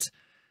yet,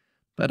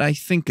 but I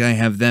think I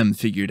have them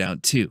figured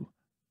out too."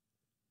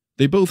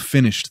 They both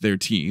finished their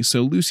tea,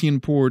 so Lucien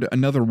poured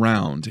another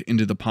round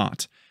into the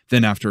pot,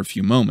 then after a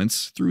few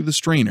moments, threw the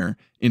strainer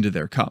into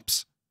their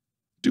cups.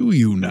 "Do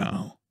you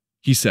now?"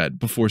 he said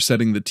before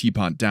setting the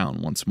teapot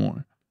down once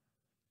more.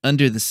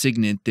 Under the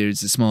signet,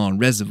 there's a small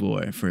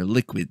reservoir for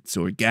liquids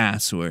or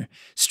gas or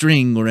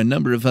string or a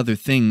number of other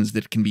things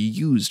that can be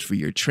used for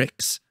your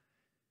tricks.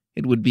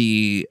 It would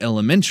be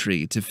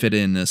elementary to fit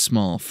in a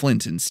small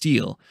flint and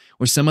steel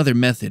or some other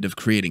method of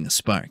creating a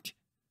spark.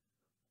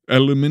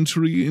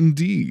 Elementary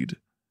indeed.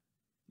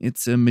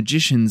 It's a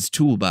magician's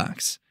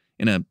toolbox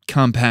in a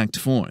compact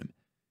form,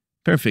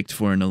 perfect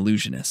for an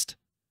illusionist.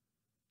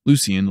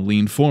 Lucien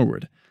leaned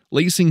forward,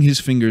 lacing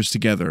his fingers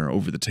together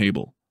over the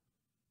table.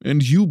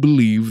 And you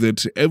believe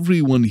that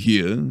everyone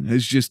here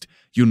has just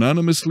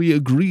unanimously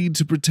agreed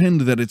to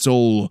pretend that it's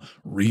all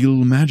real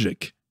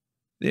magic?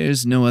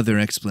 There's no other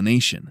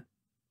explanation,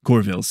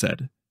 Corveil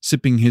said,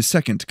 sipping his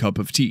second cup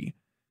of tea.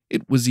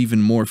 It was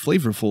even more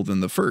flavorful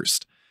than the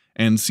first,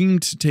 and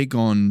seemed to take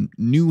on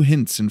new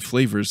hints and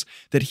flavors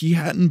that he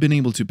hadn't been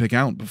able to pick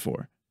out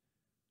before.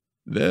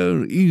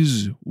 There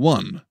is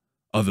one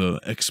other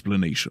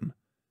explanation.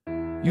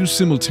 You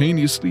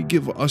simultaneously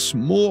give us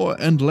more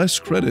and less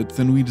credit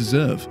than we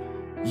deserve.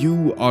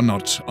 You are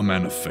not a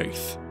man of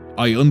faith.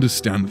 I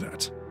understand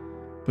that.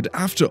 But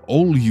after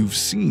all you've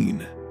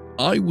seen,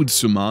 I would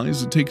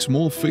surmise it takes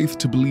more faith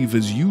to believe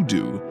as you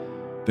do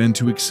than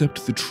to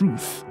accept the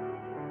truth.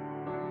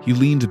 He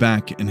leaned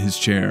back in his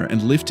chair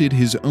and lifted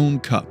his own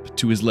cup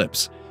to his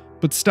lips,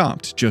 but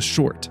stopped just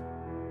short.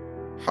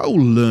 How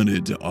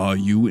learned are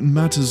you in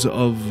matters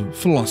of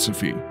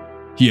philosophy?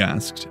 He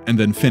asked, and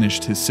then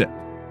finished his sip.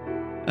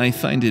 I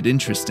find it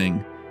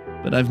interesting,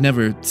 but I've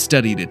never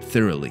studied it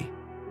thoroughly.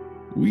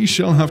 We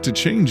shall have to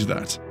change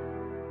that.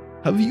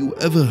 Have you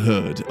ever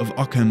heard of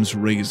Occam's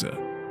razor?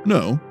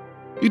 No.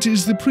 It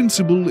is the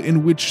principle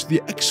in which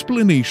the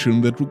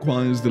explanation that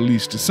requires the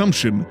least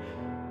assumption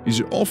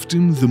is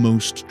often the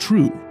most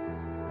true.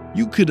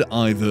 You could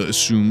either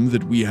assume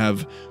that we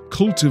have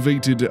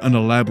cultivated an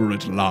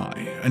elaborate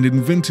lie and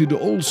invented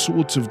all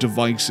sorts of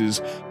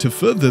devices to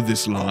further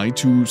this lie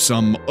to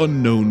some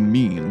unknown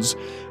means,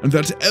 and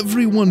that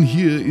everyone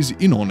here is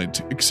in on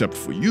it except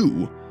for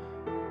you.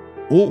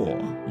 Or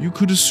you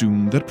could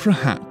assume that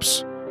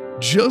perhaps,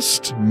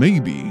 just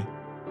maybe,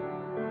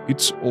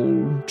 it's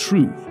all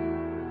true.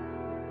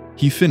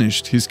 He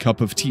finished his cup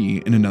of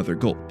tea in another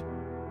gulp.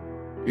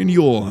 In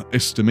your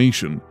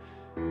estimation,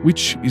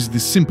 which is the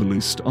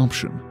simplest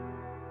option?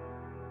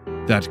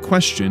 That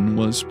question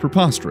was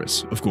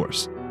preposterous, of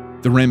course.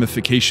 The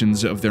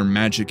ramifications of their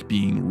magic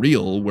being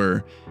real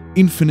were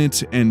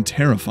infinite and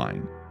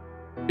terrifying.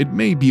 It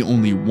may be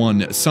only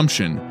one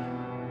assumption,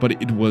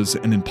 but it was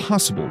an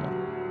impossible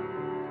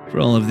one. For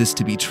all of this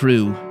to be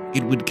true,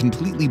 it would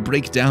completely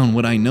break down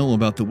what I know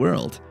about the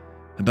world,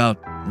 about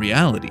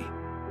reality.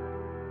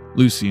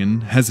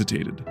 Lucien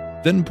hesitated,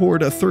 then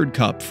poured a third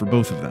cup for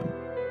both of them.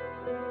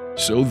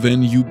 So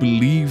then you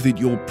believe that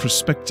your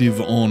perspective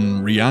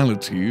on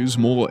reality is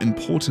more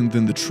important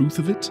than the truth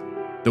of it?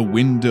 The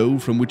window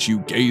from which you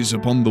gaze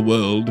upon the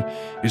world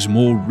is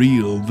more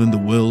real than the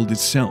world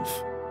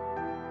itself.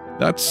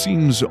 That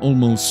seems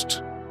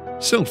almost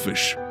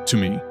selfish to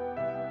me.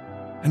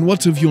 And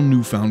what of your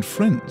newfound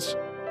friends?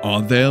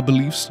 Are their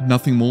beliefs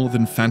nothing more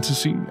than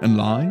fantasy and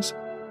lies?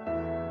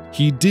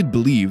 He did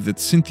believe that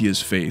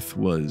Cynthia's faith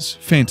was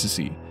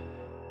fantasy,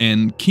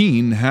 and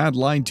Keen had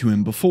lied to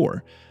him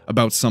before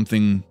about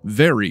something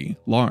very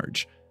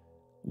large.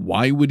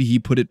 Why would he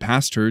put it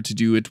past her to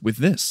do it with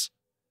this?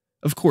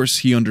 Of course,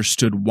 he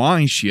understood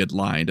why she had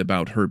lied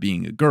about her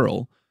being a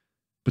girl,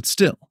 but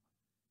still.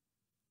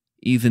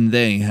 Even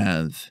they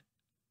have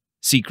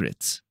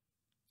secrets,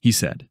 he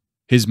said,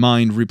 his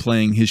mind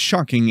replaying his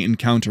shocking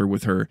encounter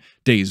with her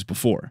days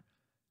before.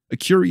 A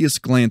curious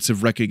glance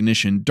of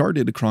recognition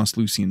darted across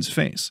Lucien's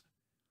face.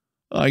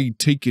 I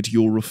take it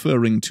you're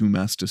referring to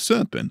Master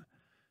Serpent,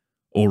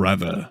 or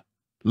rather,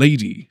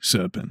 Lady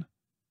Serpent.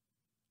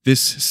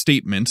 This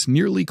statement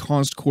nearly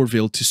caused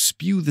Corveil to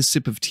spew the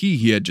sip of tea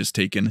he had just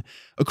taken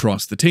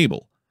across the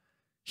table.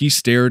 He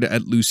stared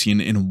at Lucien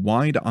in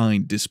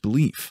wide-eyed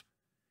disbelief.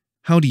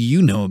 How do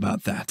you know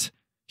about that?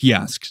 He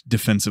asked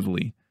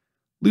defensively.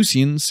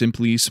 Lucien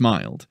simply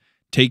smiled,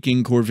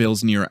 taking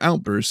Corveil's near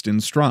outburst in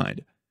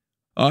stride.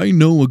 I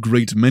know a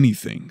great many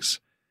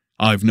things.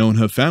 I've known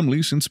her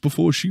family since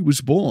before she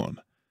was born.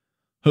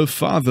 Her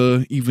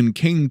father even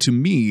came to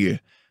me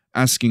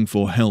asking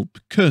for help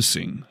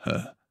cursing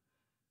her.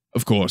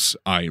 Of course,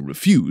 I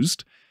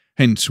refused,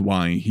 hence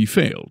why he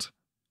failed.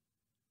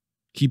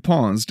 He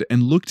paused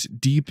and looked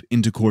deep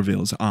into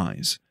Corveil's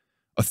eyes,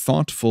 a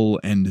thoughtful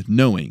and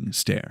knowing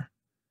stare.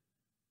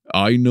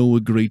 I know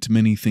a great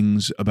many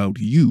things about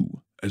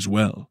you as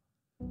well.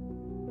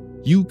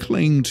 You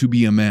claim to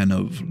be a man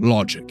of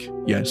logic,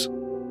 yes?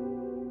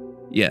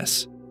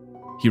 Yes,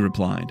 he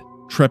replied,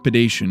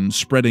 trepidation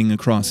spreading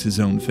across his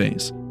own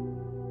face.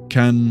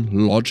 Can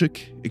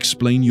logic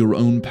explain your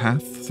own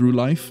path through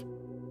life?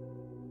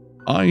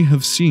 I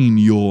have seen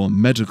your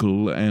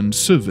medical and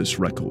service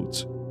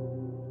records.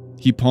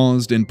 He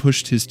paused and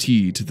pushed his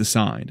tea to the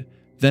side,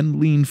 then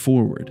leaned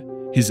forward,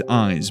 his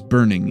eyes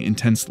burning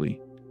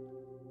intensely.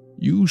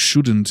 You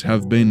shouldn't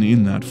have been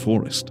in that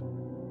forest.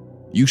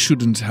 You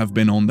shouldn't have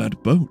been on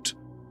that boat.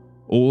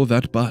 Or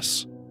that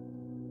bus."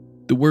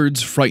 The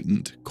words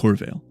frightened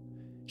Corveil.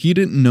 He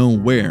didn't know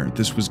where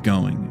this was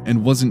going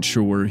and wasn't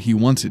sure he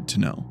wanted to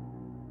know.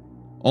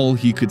 All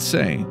he could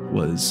say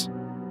was,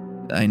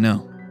 "I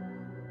know."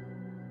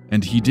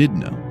 And he did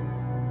know.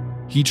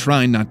 He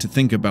tried not to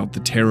think about the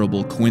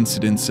terrible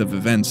coincidence of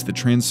events that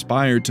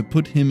transpired to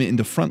put him in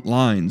the front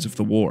lines of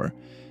the war,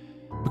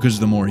 because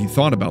the more he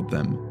thought about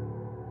them,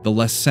 the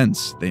less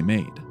sense they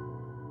made.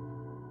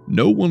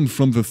 No one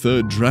from the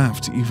third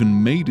draft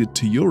even made it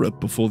to Europe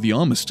before the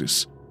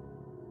armistice.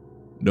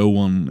 No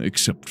one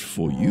except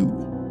for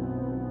you.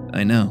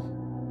 "I know,"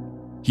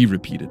 he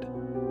repeated.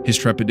 His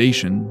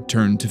trepidation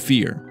turned to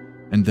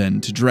fear, and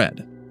then to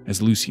dread,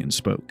 as Lucien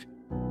spoke.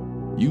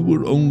 "You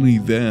were only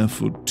there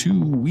for 2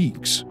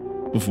 weeks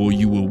before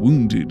you were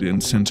wounded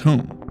and sent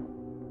home."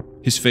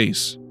 His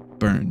face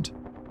burned.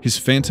 His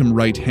phantom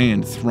right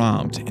hand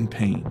throbbed in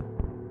pain.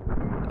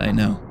 "I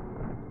know."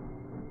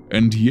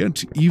 "And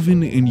yet,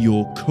 even in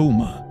your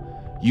coma,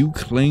 you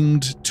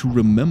claimed to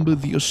remember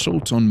the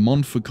assault on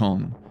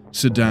Montfaucon,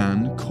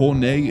 Sedan,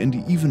 Corneille, and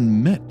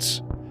even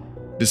Metz,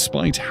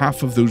 despite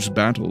half of those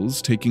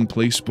battles taking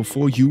place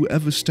before you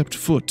ever stepped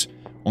foot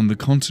on the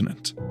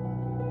continent."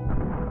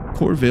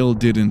 Corveil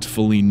didn't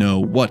fully know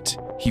what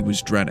he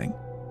was dreading,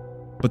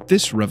 but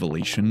this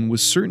revelation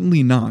was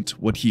certainly not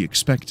what he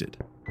expected.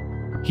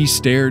 He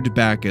stared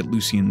back at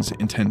Lucien's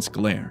intense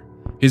glare,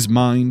 his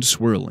mind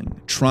swirling,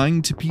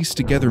 trying to piece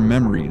together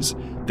memories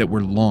that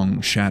were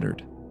long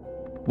shattered.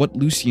 What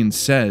Lucien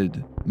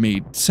said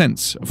made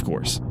sense, of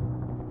course.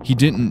 He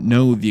didn't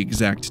know the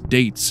exact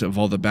dates of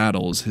all the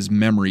battles his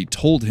memory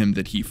told him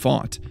that he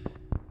fought,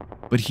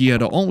 but he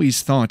had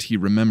always thought he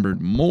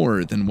remembered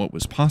more than what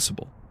was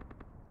possible.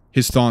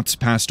 His thoughts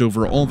passed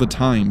over all the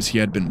times he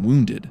had been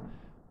wounded,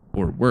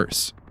 or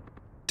worse,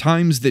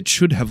 times that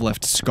should have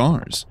left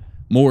scars,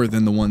 more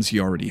than the ones he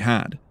already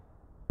had.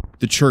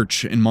 The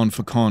church in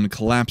Montfaucon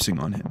collapsing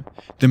on him,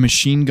 the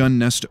machine gun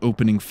nest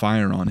opening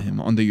fire on him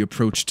on the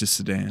approach to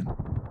Sedan.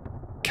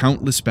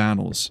 Countless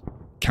battles,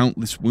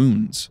 countless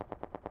wounds,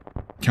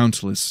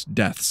 countless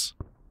deaths.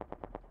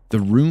 The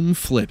room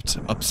flipped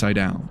upside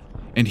down,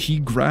 and he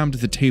grabbed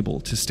the table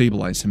to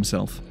stabilize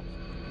himself.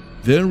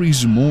 "There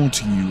is more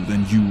to you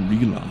than you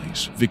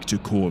realize, Victor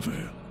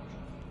Corveil.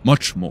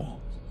 Much more.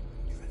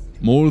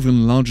 More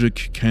than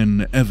logic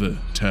can ever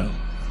tell."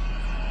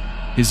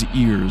 His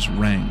ears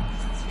rang,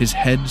 his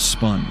head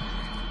spun,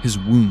 his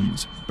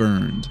wounds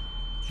burned.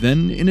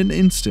 Then, in an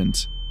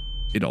instant,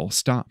 it all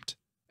stopped,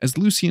 as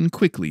Lucien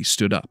quickly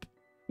stood up.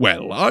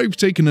 "Well, I've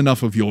taken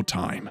enough of your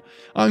time.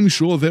 I'm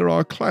sure there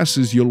are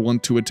classes you'll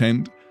want to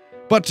attend.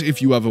 But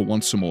if you ever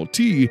want some more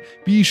tea,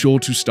 be sure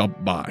to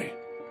stop by."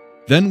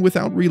 Then,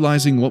 without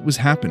realizing what was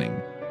happening,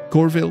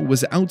 Corveil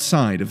was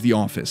outside of the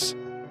office,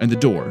 and the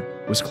door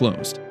was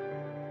closed.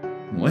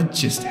 "What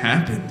just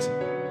happened?"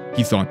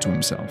 he thought to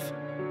himself.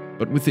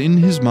 But within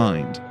his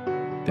mind,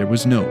 there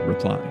was no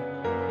reply.